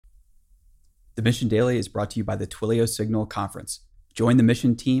The Mission Daily is brought to you by the Twilio Signal Conference. Join the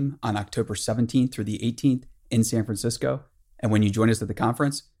Mission team on October 17th through the 18th in San Francisco. And when you join us at the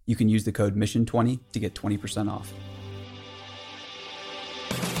conference, you can use the code MISSION20 to get 20% off.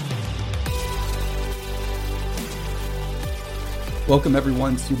 Welcome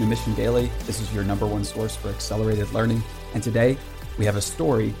everyone to the Mission Daily. This is your number one source for accelerated learning. And today we have a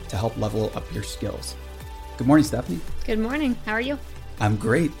story to help level up your skills. Good morning, Stephanie. Good morning. How are you? I'm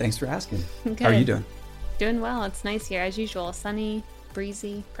great. Thanks for asking. Good. How are you doing? Doing well. It's nice here as usual. Sunny,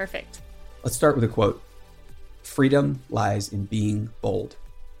 breezy, perfect. Let's start with a quote. Freedom lies in being bold.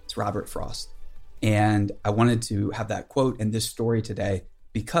 It's Robert Frost. And I wanted to have that quote in this story today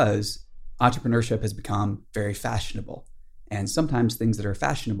because entrepreneurship has become very fashionable. And sometimes things that are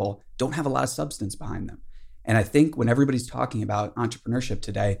fashionable don't have a lot of substance behind them. And I think when everybody's talking about entrepreneurship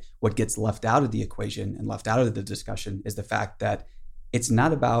today, what gets left out of the equation and left out of the discussion is the fact that it's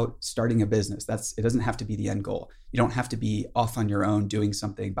not about starting a business. It doesn't have to be the end goal. You don't have to be off on your own doing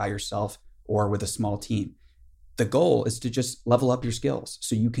something by yourself or with a small team. The goal is to just level up your skills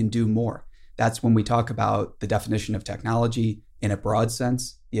so you can do more. That's when we talk about the definition of technology in a broad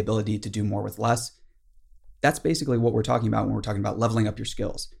sense, the ability to do more with less. That's basically what we're talking about when we're talking about leveling up your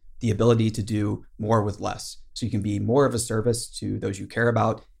skills, the ability to do more with less. So you can be more of a service to those you care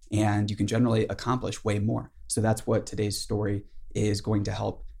about, and you can generally accomplish way more. So that's what today's story is going to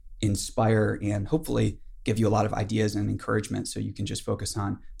help inspire and hopefully give you a lot of ideas and encouragement so you can just focus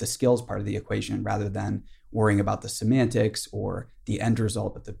on the skills part of the equation rather than worrying about the semantics or the end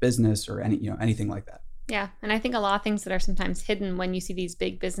result of the business or anything like that. Yeah. And I think a lot of things that are sometimes hidden when you see these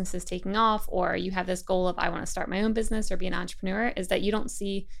big businesses taking off, or you have this goal of, I want to start my own business or be an entrepreneur, is that you don't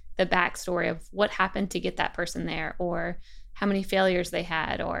see the backstory of what happened to get that person there, or how many failures they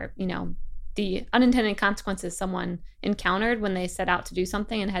had, or, the unintended consequences someone encountered when they set out to do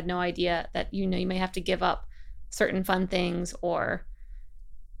something and had no idea that, you may have to give up certain fun things or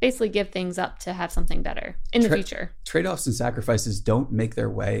basically give things up to have something better in the future. Trade-offs and sacrifices don't make their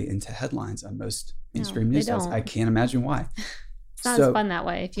way into headlines on most mainstream news sites. I can't imagine why. It's not as fun that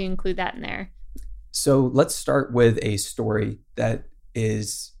way if you include that in there. So let's start with a story that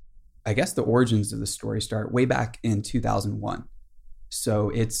is, I guess the origins of the story start way back in 2001. So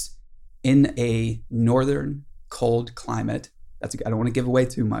it's in a northern cold climate. I don't want to give away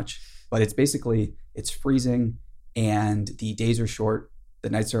too much, but it's freezing and the days are short,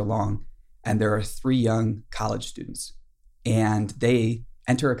 the nights are long, and there are 3 young college students, and they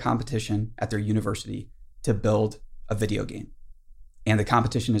enter a competition at their university to build a video game. And the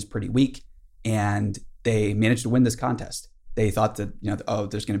competition is pretty weak, and they managed to win this contest. They thought that,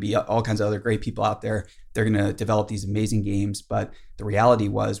 there's going to be all kinds of other great people out there. They're going to develop these amazing games. But the reality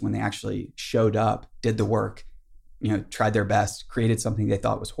was when they actually showed up, did the work, tried their best, created something they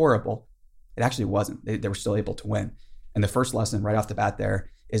thought was horrible, it actually wasn't. They were still able to win. And the first lesson right off the bat there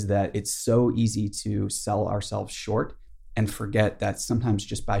is that it's so easy to sell ourselves short and forget that sometimes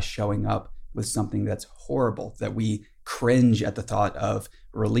just by showing up with something that's horrible, that we cringe at the thought of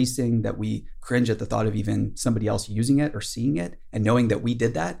releasing, that we cringe at the thought of even somebody else using it or seeing it, and knowing that we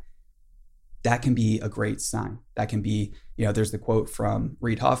did that, that can be a great sign. That can be, there's the quote from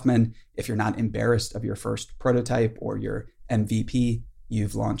Reid Hoffman, if you're not embarrassed of your first prototype or your MVP,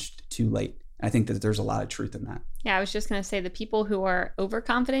 you've launched too late. And I think that there's a lot of truth in that. Yeah, I was just going to say the people who are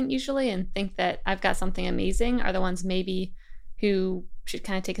overconfident usually and think that I've got something amazing are the ones maybe who should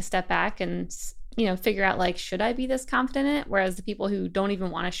kind of take a step back and, figure out should I be this confident in it? Whereas the people who don't even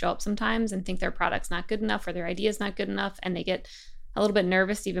want to show up sometimes and think their product's not good enough or their idea's not good enough and they get a little bit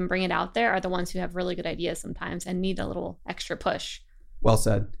nervous to even bring it out there are the ones who have really good ideas sometimes and need a little extra push. Well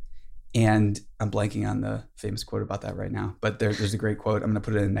said. And I'm blanking on the famous quote about that right now, but there's a great quote. I'm going to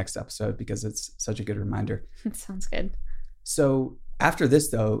put it in the next episode because it's such a good reminder. It sounds good. So after this,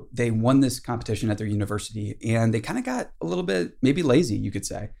 though, they won this competition at their university and they kind of got a little bit maybe lazy, you could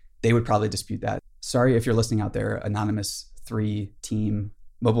say. They would probably dispute that. Sorry if you're listening out there, anonymous 3-team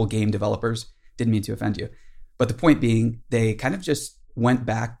mobile game developers. Didn't mean to offend you. But the point being, they kind of just went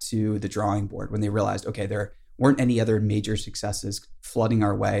back to the drawing board when they realized, okay, there weren't any other major successes flooding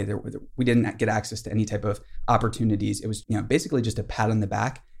our way. We didn't get access to any type of opportunities. It was basically just a pat on the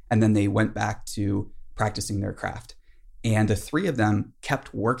back. And then they went back to practicing their craft. And the 3 of them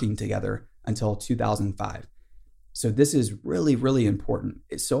kept working together until 2005. So this is really, really important.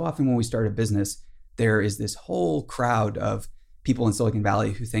 It's so often when we start a business, there is this whole crowd of people in Silicon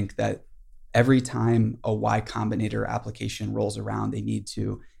Valley who think that every time a Y Combinator application rolls around, they need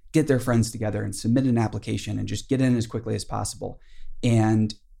to get their friends together and submit an application and just get in as quickly as possible.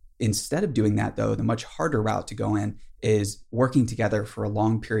 And Instead of doing that, though, the much harder route to go in is working together for a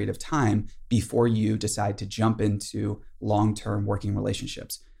long period of time before you decide to jump into long-term working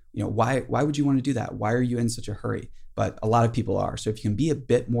relationships. Why would you want to do that? Why are you in such a hurry? But a lot of people are. So if you can be a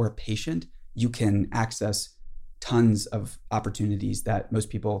bit more patient, you can access tons of opportunities that most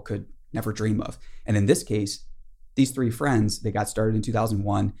people could never dream of. And in this case, these three friends, they got started in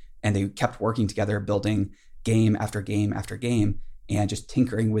 2001 and they kept working together, building game after game after game and just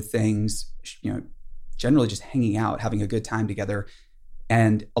tinkering with things, generally just hanging out, having a good time together.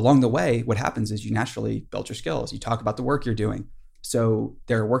 And along the way, what happens is you naturally build your skills. You talk about the work you're doing. So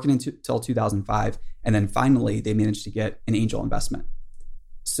they're working until 2005. And then finally, they managed to get an angel investment.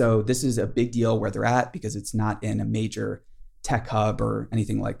 So this is a big deal where they're at because it's not in a major tech hub or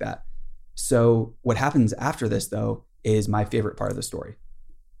anything like that. So what happens after this, though, is my favorite part of the story.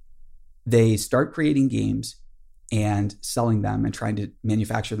 They start creating games and selling them and trying to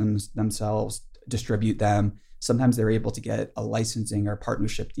manufacture them themselves, distribute them. Sometimes they're able to get a licensing or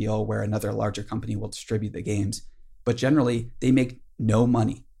partnership deal where another larger company will distribute the games. But generally, they make no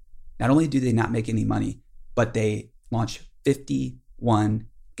money. Not only do they not make any money, but they launch 51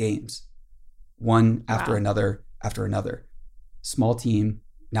 games, one after another after another. Small team,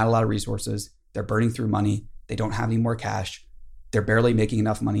 not a lot of resources. They're burning through money. They don't have any more cash. They're barely making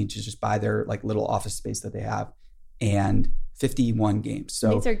enough money to just buy their little office space that they have. And 51 games.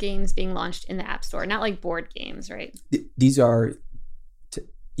 So these are games being launched in the App Store, not like board games, right? These are,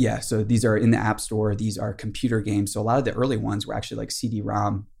 so these are in the App Store. These are computer games. So a lot of the early ones were actually like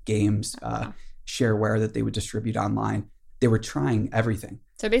CD-ROM games, shareware that they would distribute online. They were trying everything.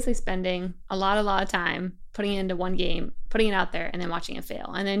 So basically spending a lot of time putting it into one game, putting it out there, and then watching it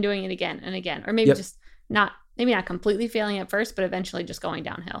fail, and then doing it again and again. Or maybe not completely failing at first, but eventually just going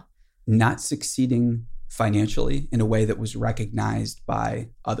downhill. Not succeeding financially in a way that was recognized by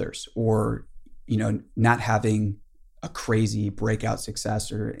others, or not having a crazy breakout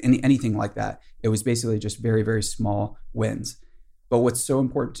success or anything like that. It was basically just very, very small wins. But what's so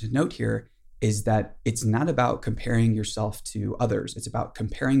important to note here is that it's not about comparing yourself to others. It's about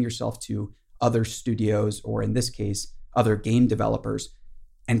comparing yourself to other studios, or in this case, other game developers,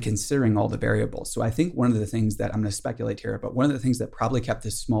 and considering all the variables. So I think one of the things that I'm going to speculate here, but one of the things that probably kept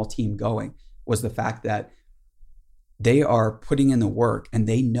this small team going was the fact that they are putting in the work and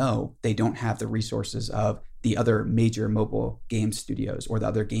they know they don't have the resources of the other major mobile game studios or the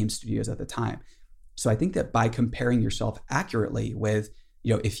other game studios at the time. So I think that by comparing yourself accurately with,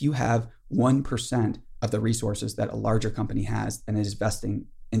 if you have 1% of the resources that a larger company has and is investing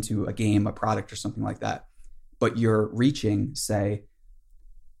into a game, a product, or something like that, but you're reaching, say,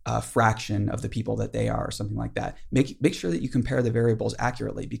 a fraction of the people that they are, or something like that. Make sure that you compare the variables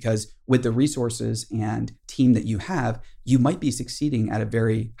accurately, because with the resources and team that you have, you might be succeeding at a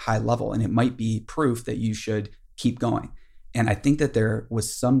very high level, and it might be proof that you should keep going. And I think that there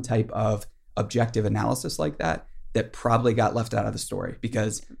was some type of objective analysis like that probably got left out of the story,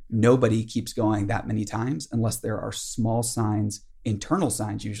 because nobody keeps going that many times unless there are small signs, internal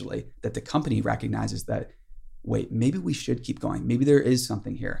signs usually, that the company recognizes that, wait, maybe we should keep going. Maybe there is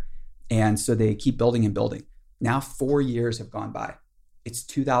something here. And so they keep building and building. Now 4 years have gone by. It's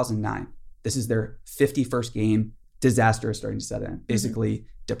 2009. This is their 51st game. Disaster is starting to set in. Basically,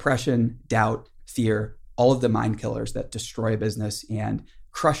 depression, doubt, fear, all of the mind killers that destroy a business and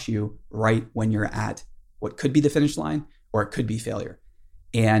crush you right when you're at what could be the finish line, or it could be failure.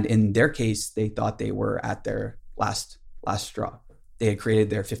 And in their case, they thought they were at their last straw. They had created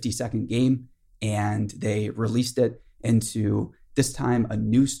their 52nd game, and they released it into, this time, a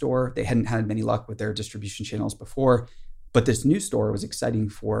new store. They hadn't had many luck with their distribution channels before, but this new store was exciting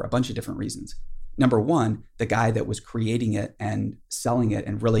for a bunch of different reasons. Number one, the guy that was creating it and selling it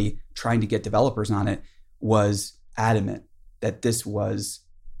and really trying to get developers on it was adamant that this was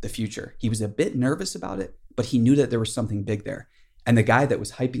the future. He was a bit nervous about it, but he knew that there was something big there. And the guy that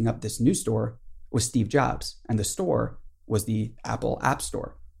was hyping up this new store was Steve Jobs, and the store was the Apple App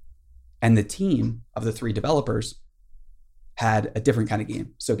Store. And the team of the three developers had a different kind of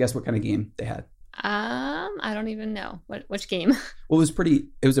game. So guess what kind of game they had? I don't even know. Which game? Well, it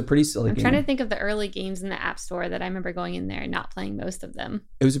was a pretty silly game. I'm trying to think of the early games in the App Store that I remember going in there and not playing most of them.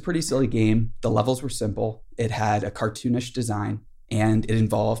 It was a pretty silly game. The levels were simple. It had a cartoonish design, and it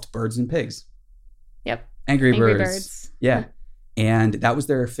involved birds and pigs. Yep. Angry Birds. Yeah. And that was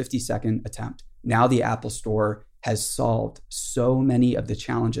their 52nd attempt. Now the Apple Store has solved so many of the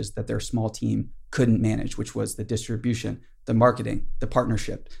challenges that their small team couldn't manage, which was the distribution, the marketing, the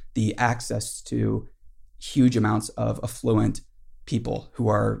partnership, the access to huge amounts of affluent people who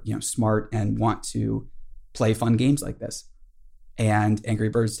are, smart and want to play fun games like this. and Angry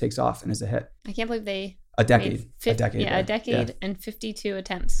Birds takes off and is a hit. I can't believe they a decade. Yeah, a decade and 52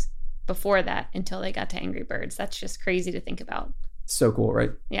 attempts before that until they got to Angry Birds. That's just crazy to think about. So cool,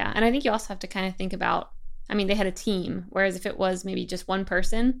 right? Yeah. And I think you also have to kind of think about, I mean, they had a team, whereas if it was maybe just one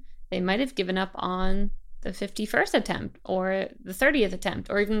person, they might have given up on the 51st attempt or the 30th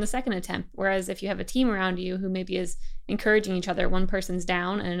attempt or even the second attempt. Whereas if you have a team around you who maybe is encouraging each other, one person's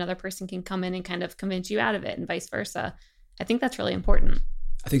down and another person can come in and kind of convince you out of it and vice versa. I think that's really important.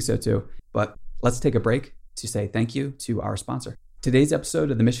 I think so too. But let's take a break to say thank you to our sponsor. Today's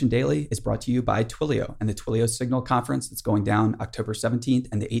episode of the Mission Daily is brought to you by Twilio and the Twilio Signal Conference that's going down October 17th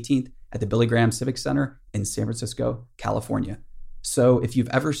and the 18th at the Billy Graham Civic Center in San Francisco, California. So if you've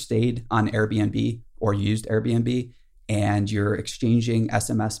ever stayed on Airbnb or used Airbnb and you're exchanging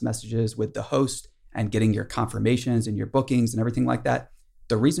SMS messages with the host and getting your confirmations and your bookings and everything like that,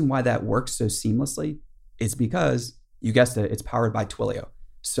 the reason why that works so seamlessly is because, you guessed it, it's powered by Twilio.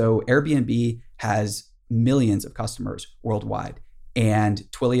 So Airbnb has millions of customers worldwide, and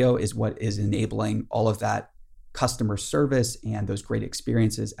Twilio is what is enabling all of that customer service and those great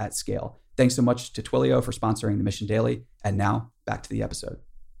experiences at scale. Thanks so much to Twilio for sponsoring the Mission Daily. And now back to the episode.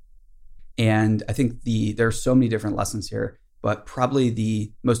 And I think there are so many different lessons here, but probably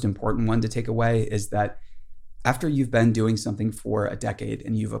the most important one to take away is that after you've been doing something for a decade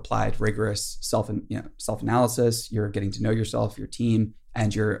and you've applied rigorous self-analysis, you're getting to know yourself, your team,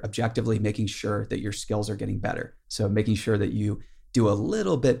 and you're objectively making sure that your skills are getting better. So making sure that you do a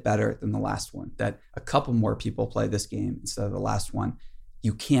little bit better than the last one, that a couple more people play this game instead of the last one.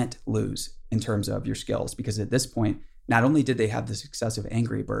 You can't lose in terms of your skills, because at this point, not only did they have the success of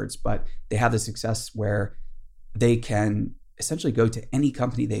Angry Birds, but they have the success where they can essentially go to any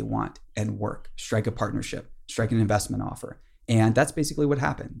company they want and work, strike a partnership, strike an investment offer. And that's basically what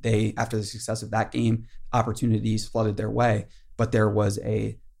happened. After the success of that game, opportunities flooded their way, but there was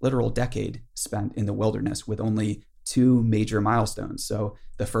a literal decade spent in the wilderness with only 2 major milestones. So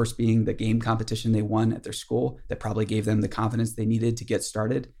the first being the game competition they won at their school that probably gave them the confidence they needed to get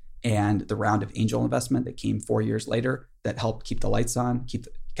started, and the round of angel investment that came 4 years later that helped keep the lights on,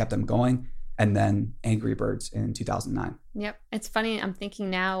 kept them going, and then Angry Birds in 2009. Yep. It's funny. I'm thinking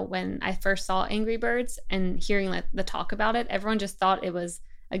now, when I first saw Angry Birds and hearing the talk about it, everyone just thought it was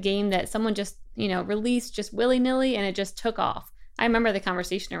a game that someone just, released just willy-nilly and it just took off. I remember the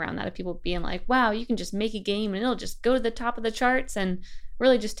conversation around that of people being like, wow, you can just make a game and it'll just go to the top of the charts and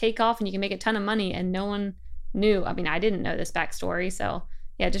really just take off and you can make a ton of money. And no one knew. I mean, I didn't know this backstory. So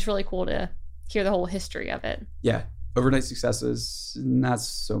yeah, just really cool to hear the whole history of it. Yeah. Overnight successes, not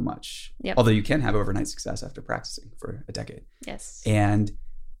so much. Yep. Although you can have overnight success after practicing for a decade. Yes. And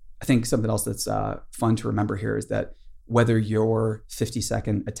I think something else that's fun to remember here is that whether your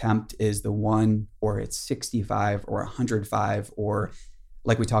 50-second attempt is the one, or it's 65 or 105, or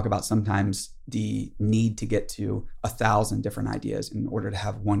like we talk about sometimes the need to get to 1,000 different ideas in order to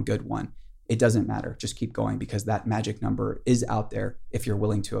have one good one, it doesn't matter. Just keep going, because that magic number is out there if you're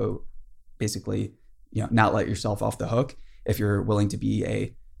willing to basically not let yourself off the hook, if you're willing to be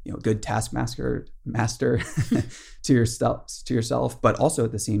a good taskmaster to yourself, but also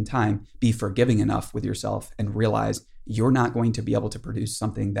at the same time be forgiving enough with yourself and realize you're not going to be able to produce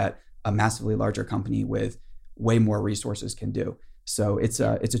something that a massively larger company with way more resources can do. So it's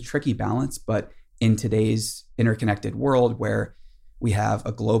a tricky balance, but in today's interconnected world where we have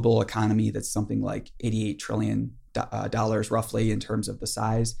a global economy that's something like $88 trillion roughly in terms of the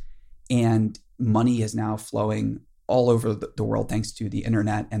size, and money is now flowing all over the world thanks to the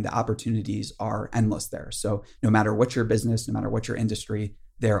internet, and the opportunities are endless there. So no matter what your business, no matter what your industry,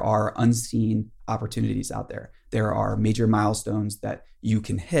 there are unseen opportunities out there. There are major milestones that you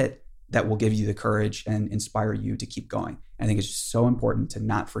can hit that will give you the courage and inspire you to keep going. I think it's just so important to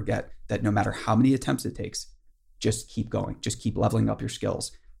not forget that no matter how many attempts it takes, just keep going, just keep leveling up your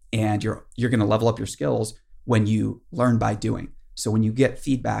skills. And you're going to level up your skills when you learn by doing. So when you get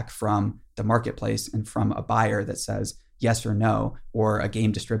feedback from the marketplace and from a buyer that says yes or no, or a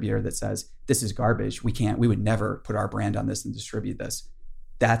game distributor that says this is garbage, we would never put our brand on this and distribute this.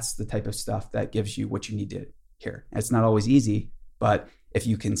 That's the type of stuff that gives you what you need to hear. And it's not always easy, but if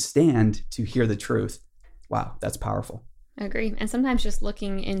you can stand to hear the truth, wow, that's powerful. I agree. And sometimes just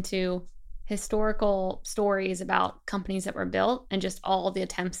looking into historical stories about companies that were built and just all the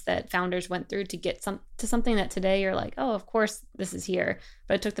attempts that founders went through to get to something that today you're like, oh, of course this is here,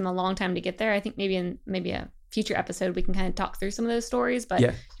 but it took them a long time to get there. I think maybe in a future episode we can kind of talk through some of those stories, but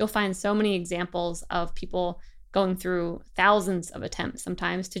You'll find so many examples of people going through thousands of attempts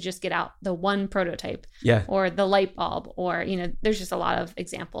sometimes to just get out the one prototype or the light bulb, or there's just a lot of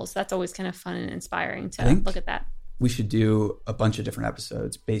examples. That's always kind of fun and inspiring to look at that. we should do a bunch of different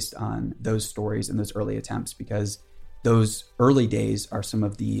episodes based on those stories and those early attempts, because those early days are some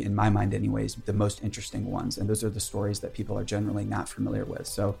of the, in my mind anyways, the most interesting ones. And those are the stories that people are generally not familiar with.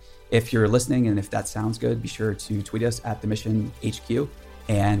 So if you're listening and if that sounds good, be sure to tweet us at The Mission HQ,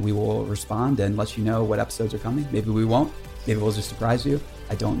 and we will respond and let you know what episodes are coming. Maybe we won't. Maybe we'll just surprise you.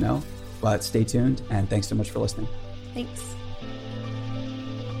 I don't know. But stay tuned, and thanks so much for listening. Thanks.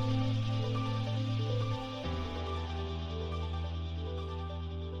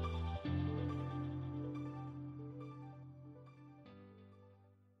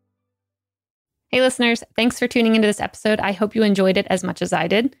 Hey listeners, thanks for tuning into this episode. I hope you enjoyed it as much as I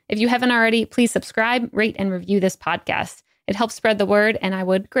did. If you haven't already, please subscribe, rate, and review this podcast. It helps spread the word, and I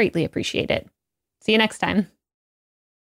would greatly appreciate it. See you next time.